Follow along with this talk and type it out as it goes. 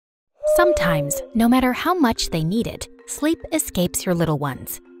Sometimes, no matter how much they need it, sleep escapes your little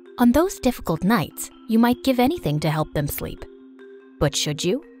ones. On those difficult nights, you might give anything to help them sleep. But should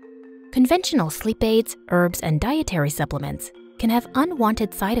you? Conventional sleep aids, herbs, and dietary supplements can have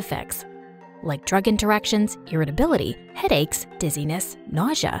unwanted side effects, like drug interactions, irritability, headaches, dizziness,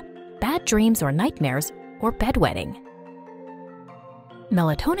 nausea, bad dreams or nightmares, or bedwetting.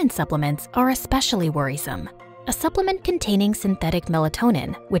 Melatonin supplements are especially worrisome. A supplement containing synthetic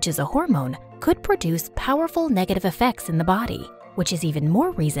melatonin, which is a hormone, could produce powerful negative effects in the body, which is even more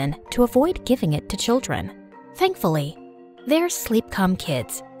reason to avoid giving it to children. Thankfully, there's SleepCalm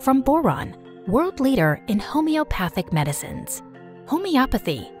Kids from Boiron, world leader in homeopathic medicines.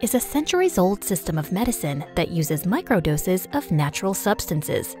 Homeopathy is a centuries-old system of medicine that uses microdoses of natural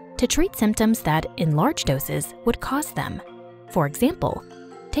substances to treat symptoms that, in large doses, would cause them. For example,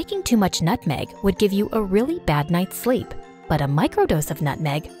 taking too much nutmeg would give you a really bad night's sleep, but a microdose of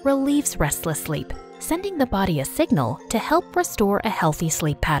nutmeg relieves restless sleep, sending the body a signal to help restore a healthy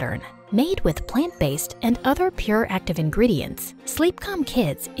sleep pattern. Made with plant-based and other pure active ingredients, SleepCalm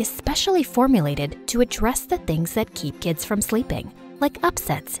Kids is specially formulated to address the things that keep kids from sleeping, like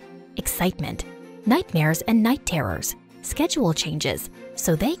upsets, excitement, nightmares and night terrors, schedule changes,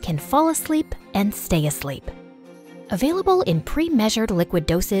 so they can fall asleep and stay asleep. Available in pre-measured liquid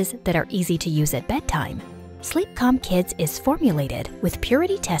doses that are easy to use at bedtime, SleepCalm Kids is formulated with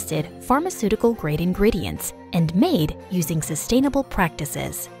purity-tested pharmaceutical-grade ingredients and made using sustainable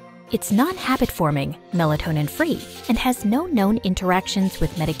practices. It's non-habit-forming, melatonin-free, and has no known interactions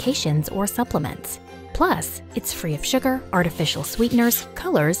with medications or supplements. Plus, it's free of sugar, artificial sweeteners,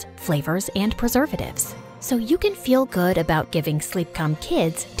 colors, flavors, and preservatives. So you can feel good about giving SleepCalm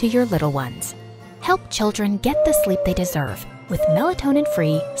Kids to your little ones. Help children get the sleep they deserve with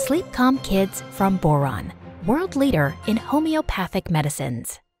melatonin-free SleepCalm Kids from Boiron, world leader in homeopathic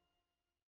medicines.